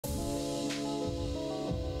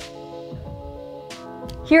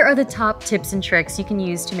Here are the top tips and tricks you can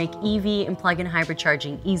use to make EV and plug-in hybrid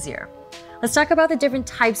charging easier. Let's talk about the different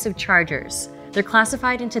types of chargers. They're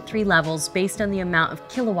classified into 3 levels based on the amount of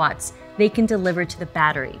kilowatts they can deliver to the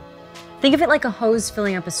battery. Think of it like a hose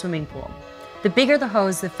filling up a swimming pool. The bigger the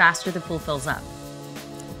hose, the faster the pool fills up.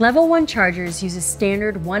 Level 1 chargers use a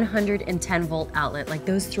standard 110-volt outlet like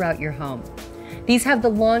those throughout your home. These have the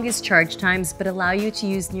longest charge times but allow you to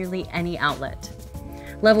use nearly any outlet.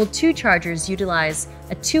 Level 2 chargers utilize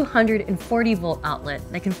a 240-volt outlet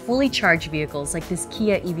that can fully charge vehicles like this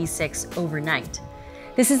Kia EV6 overnight.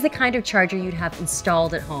 This is the kind of charger you'd have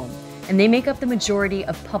installed at home, and they make up the majority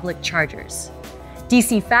of public chargers.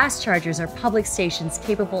 DC fast chargers are public stations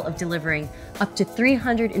capable of delivering up to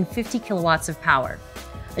 350 kilowatts of power.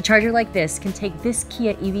 A charger like this can take this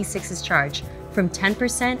Kia EV6's charge from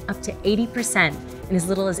 10% up to 80% in as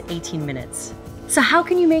little as 18 minutes. So how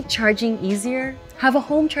can you make charging easier? Have a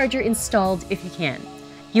home charger installed if you can.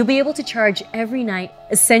 You'll be able to charge every night.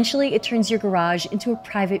 Essentially, it turns your garage into a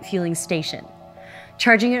private fueling station.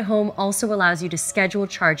 Charging at home also allows you to schedule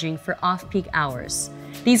charging for off-peak hours.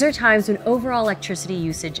 These are times when overall electricity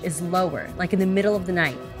usage is lower, like in the middle of the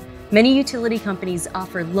night. Many utility companies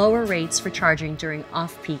offer lower rates for charging during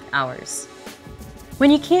off-peak hours.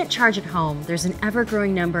 When you can't charge at home, there's an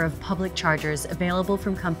ever-growing number of public chargers available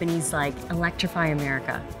from companies like Electrified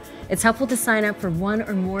America. It's helpful to sign up for one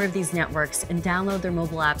or more of these networks and download their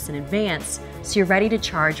mobile apps in advance so you're ready to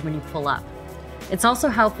charge when you pull up. It's also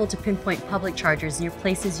helpful to pinpoint public chargers near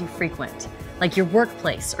places you frequent, like your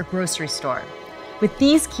workplace or grocery store. With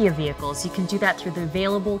these Kia vehicles, you can do that through the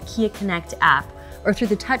available Kia Connect app or through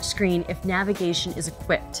the touchscreen if navigation is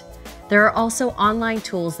equipped. There are also online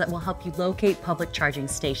tools that will help you locate public charging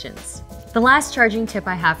stations. The last charging tip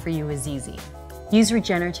I have for you is easy. Use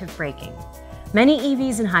regenerative braking. Many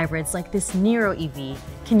EVs and hybrids, like this Nero EV,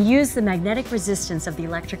 can use the magnetic resistance of the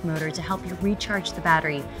electric motor to help you recharge the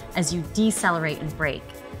battery as you decelerate and brake.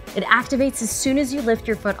 It activates as soon as you lift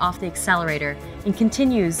your foot off the accelerator and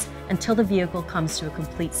continues until the vehicle comes to a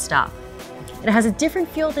complete stop. It has a different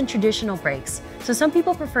feel than traditional brakes, so some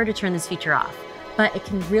people prefer to turn this feature off, but it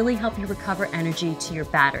can really help you recover energy to your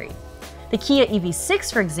battery. The Kia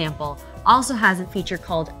EV6, for example, also has a feature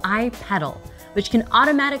called iPedal, which can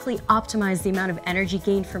automatically optimize the amount of energy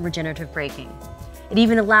gained from regenerative braking. It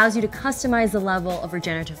even allows you to customize the level of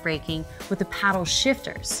regenerative braking with the paddle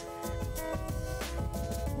shifters.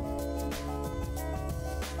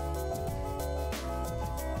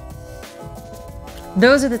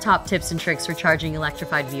 Those are the top tips and tricks for charging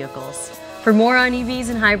electrified vehicles. For more on EVs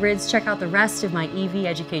and hybrids, check out the rest of my EV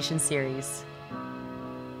education series.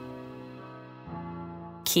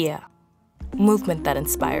 Kia, movement that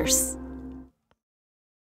inspires.